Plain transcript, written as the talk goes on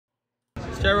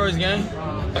Steroids gang.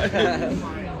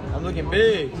 I'm looking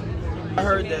big. I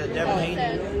heard that Devin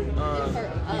Haney,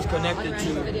 he's connected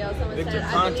to Victor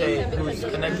Conte, who's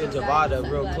connected to Vada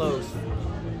real close.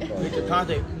 Victor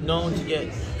Conte, known to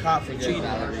get caught for cheating,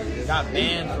 got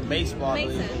banned from baseball, I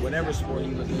believe, or whatever sport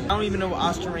he was in. I don't even know what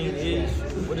Ostarine is.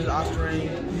 What is Ostarine?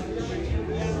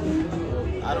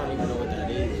 I don't even know what that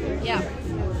is. Yeah,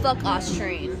 fuck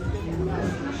Ostarine.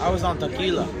 I was on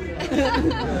tequila.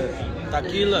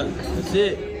 Tequila, that's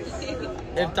it.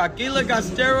 If tequila got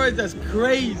steroids, that's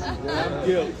crazy. I'm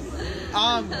guilty.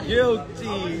 I'm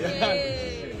guilty.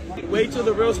 Wait till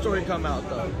the real story come out,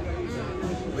 though.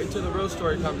 Wait till the real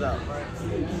story comes out.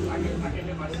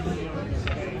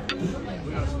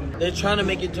 They're trying to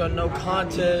make it to a no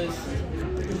contest.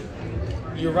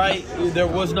 You're right. There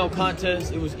was no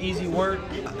contest. It was easy work.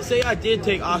 Say I did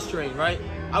take Ostarine, right?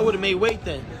 I would have made weight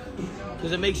then,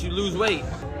 because it makes you lose weight.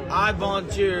 I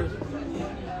volunteered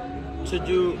to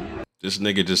do. This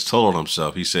nigga just told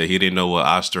himself. He said he didn't know what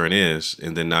Ostarine is,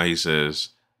 and then now he says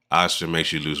Ostarine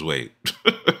makes you lose weight.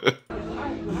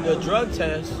 The drug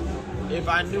test. If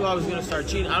I knew I was gonna start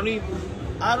cheating, I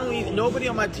don't even. Nobody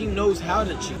on my team knows how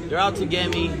to cheat. They're out to get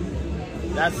me.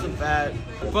 That's the fact.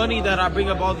 Funny that I bring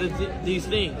up all these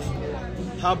things.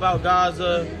 How about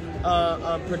Gaza?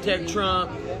 Protect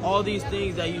Trump. All these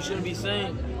things that you shouldn't be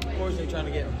saying. Of course they're trying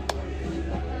to get me.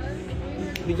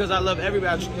 Because I love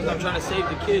everybody, because I'm trying to save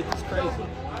the kids. It's crazy.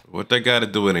 What they got to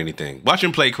do with anything? Watch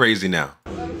him play crazy now.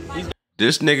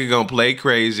 This nigga gonna play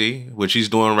crazy, which he's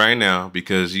doing right now,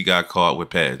 because he got caught with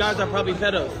PED. Guys are probably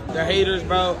pedos. They're haters,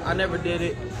 bro. I never did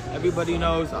it. Everybody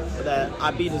knows that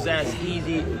I beat his ass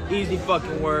easy. Easy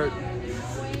fucking work.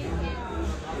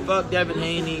 Fuck Devin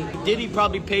Haney. Diddy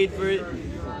probably paid for it.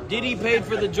 Diddy paid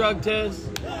for the drug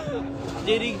test.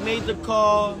 Diddy made the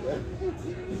call.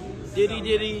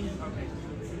 Diddy.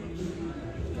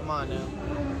 Come on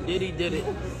now. Diddy did it.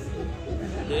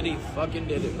 Diddy fucking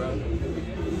did it, bro.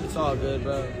 It's all good,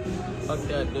 bro. Fuck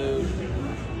that dude.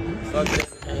 Fuck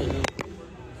Devin Haney.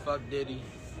 Fuck Diddy.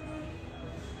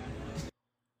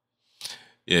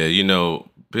 Yeah, you know,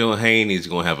 Bill Haney's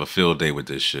gonna have a field day with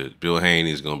this shit. Bill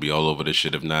Haney's gonna be all over this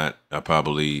shit. If not, he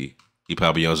probably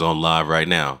is on live right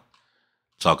now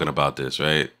talking about this,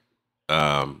 right?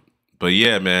 But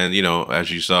yeah, man, you know,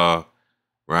 as you saw,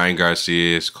 Ryan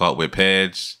Garcia is caught with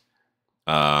PEDs,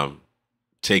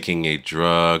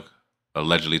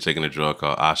 allegedly taking a drug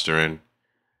called Ostarine.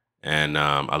 And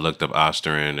I looked up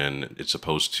Ostarine, and it's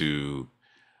supposed to,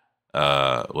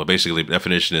 well, basically the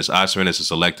definition is Ostarine is a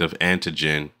selective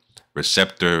antigen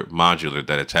receptor modulator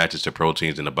that attaches to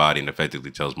proteins in the body and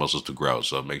effectively tells muscles to grow.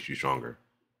 So it makes you stronger.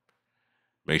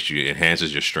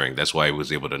 Enhances your strength. That's why he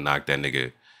was able to knock that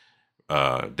nigga,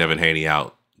 Devin Haney,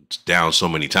 down so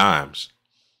many times.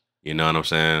 You know what I'm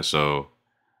saying? So,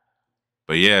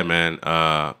 but yeah, man,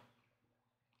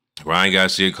 Ryan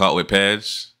Garcia caught with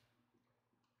PEDs.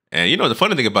 And you know, the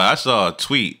funny thing about it, I saw a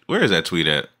tweet. Where is that tweet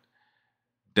at?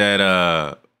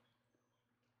 That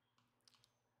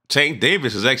Tank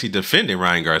Davis is actually defending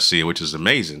Ryan Garcia, which is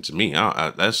amazing to me.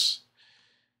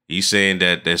 He's saying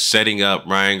that they're setting up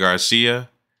Ryan Garcia.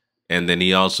 And then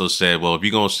he also said, well, if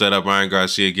you're going to set up Ryan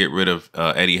Garcia, get rid of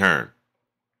Eddie Hearn.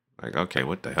 Like, okay,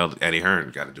 what the hell did Eddie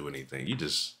Hearn got to do anything? You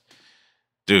just,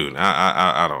 dude,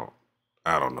 I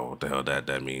don't know what the hell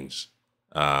that means.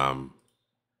 But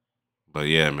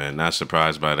yeah, man, not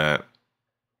surprised by that.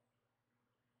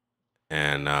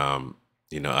 And,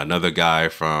 you know, another guy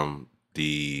from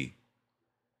the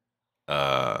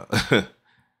Oscar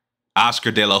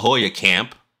De La Hoya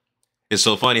camp. It's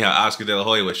so funny how Oscar De La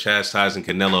Hoya was chastising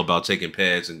Canelo about taking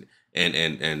PEDs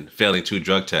and failing 2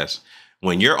 drug tests.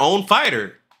 When your own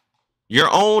fighter, your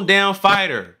own damn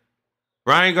fighter,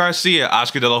 Ryan Garcia,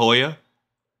 Oscar De La Hoya,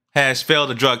 has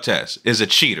failed a drug test, is a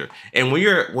cheater. And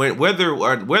whether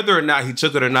or not he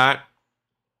took it or not,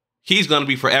 he's gonna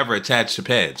be forever attached to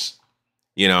PEDs.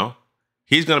 You know?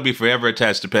 He's gonna be forever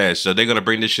attached to PEDs. So they're gonna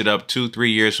bring this shit up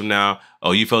 2-3 years from now.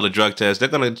 Oh, you failed a drug test. They're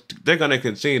gonna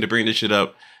continue to bring this shit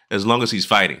up as long as he's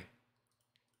fighting.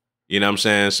 You know what I'm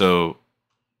saying? So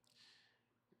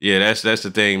yeah, that's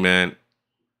the thing, man.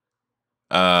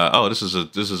 Oh, this is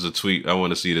a tweet. I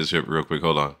want to see this here real quick.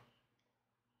 Hold on.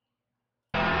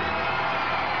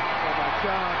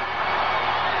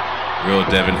 Real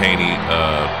Devin Haney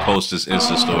posts this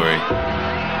Insta story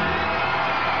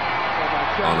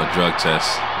on the drug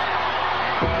test.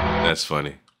 That's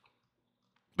funny.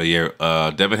 But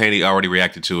yeah, Devin Haney already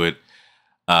reacted to it.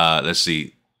 Let's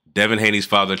see. Devin Haney's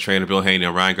father, trainer Bill Haney,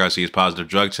 and Ryan Garcia's positive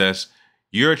drug test.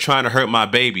 You're trying to hurt my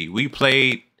baby. We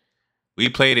played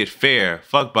it fair.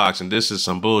 Fuck boxing. This is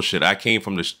some bullshit. I came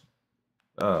from the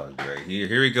Oh, great.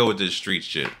 Here we go with this street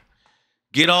shit.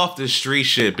 Get off the street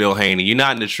shit, Bill Haney. You're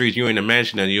not in the streets. You in the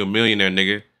mansion and you're a millionaire,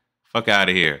 nigga. Fuck out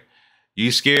of here.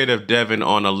 You scared of Devin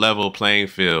on a level playing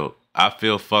field. I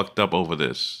feel fucked up over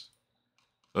this.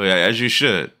 Oh, yeah, as you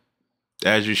should.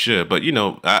 As you should. But, you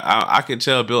know, I could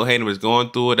tell Bill Haney was going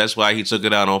through it. That's why he took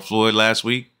it out on Floyd last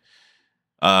week.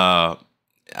 You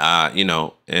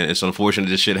know, and it's unfortunate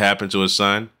this shit happened to his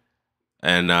son.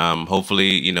 And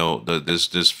hopefully, you know,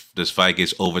 this fight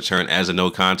gets overturned as a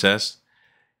no contest.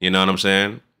 You know what I'm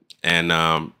saying? And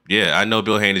yeah, I know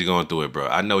Bill Haney's going through it, bro.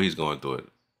 I know he's going through it.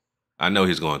 I know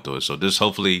he's going through it. So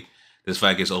hopefully this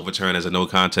fight gets overturned as a no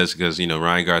contest because, you know,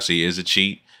 Ryan Garcia is a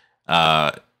cheat.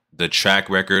 The track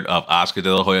record of Oscar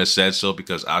De La Hoya said so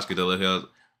because Oscar De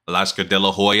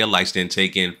La Hoya likes to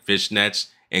take in fishnets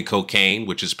and cocaine,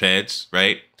 which is PEDs,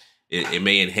 right? It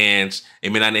may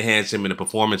not enhance him in the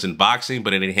performance in boxing,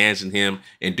 but it enhances him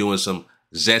in doing some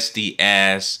zesty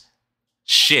ass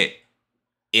shit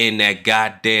in that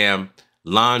goddamn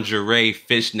lingerie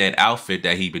fishnet outfit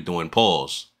that he been doing.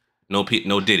 Pause. No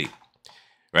Diddy,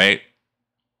 right?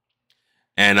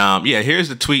 And yeah, here's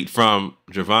the tweet from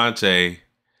Javante.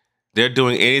 They're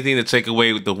doing anything to take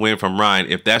away the win from Ryan.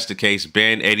 If that's the case,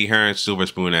 ban Eddie Hearn, silver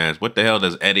spoon ass. What the hell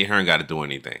does Eddie Hearn got to do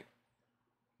anything?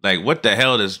 Like, what the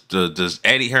hell does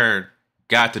Eddie Hearn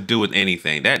got to do with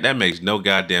anything? That makes no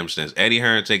goddamn sense. Eddie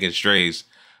Hearn taking strays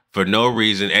for no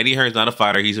reason. Eddie Hearn's not a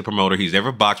fighter. He's a promoter. He's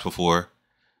never boxed before.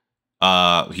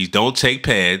 He don't take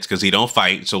PEDs because he don't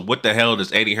fight. So what the hell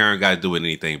does Eddie Hearn got to do with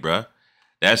anything, bruh?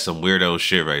 That's some weirdo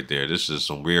shit right there. This is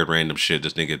some weird random shit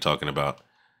this nigga talking about.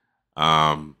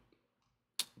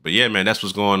 But yeah, man, that's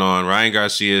what's going on. Ryan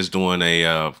Garcia is doing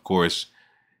of course,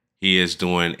 he is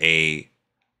doing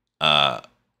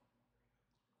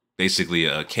basically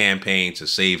a campaign to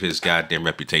save his goddamn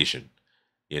reputation.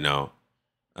 You know,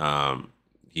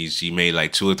 he made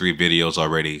like 2 or 3 videos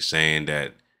already saying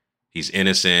that he's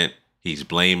innocent. He's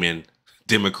blaming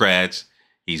Democrats.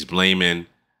 He's blaming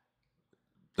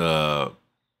the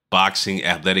boxing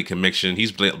athletic commission.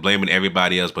 He's blaming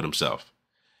everybody else but himself.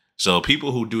 So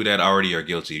people who do that already are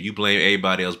guilty. If you blame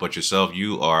everybody else but yourself,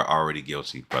 you are already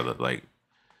guilty, brother. Like,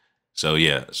 so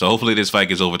yeah. So hopefully this fight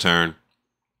gets overturned.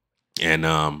 And,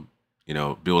 you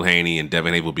know, Bill Haney and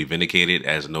Devin Haney will be vindicated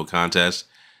as a no contest.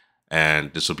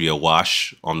 And this will be a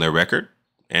wash on their record.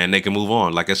 And they can move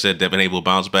on. Like I said, Devin Haney will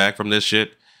bounce back from this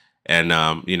shit. And,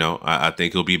 you know, I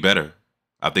think he'll be better.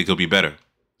 I think he'll be better.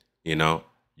 You know,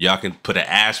 y'all can put an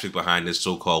asterisk behind this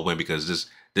so-called win because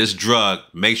this drug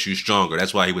makes you stronger.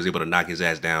 That's why he was able to knock his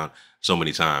ass down so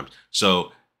many times.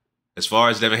 So as far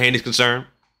as Devin Haney's concerned,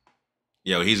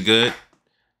 yo, he's good.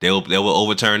 They will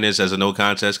overturn this as a no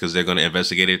contest because they're going to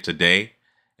investigate it today.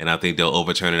 And I think they'll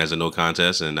overturn it as a no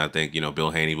contest. And I think, you know,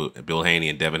 Bill Haney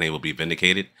and Devin Haney will be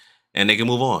vindicated and they can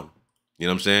move on. You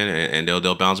know what I'm saying? And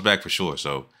they'll bounce back for sure.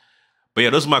 So, but yeah,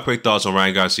 those are my quick thoughts on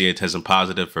Ryan Garcia testing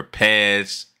positive for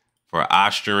PEDs, for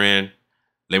Osterin.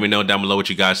 Let me know down below what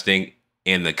you guys think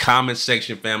in the comment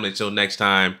section, family. Until next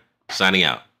time, signing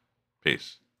out.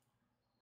 Peace.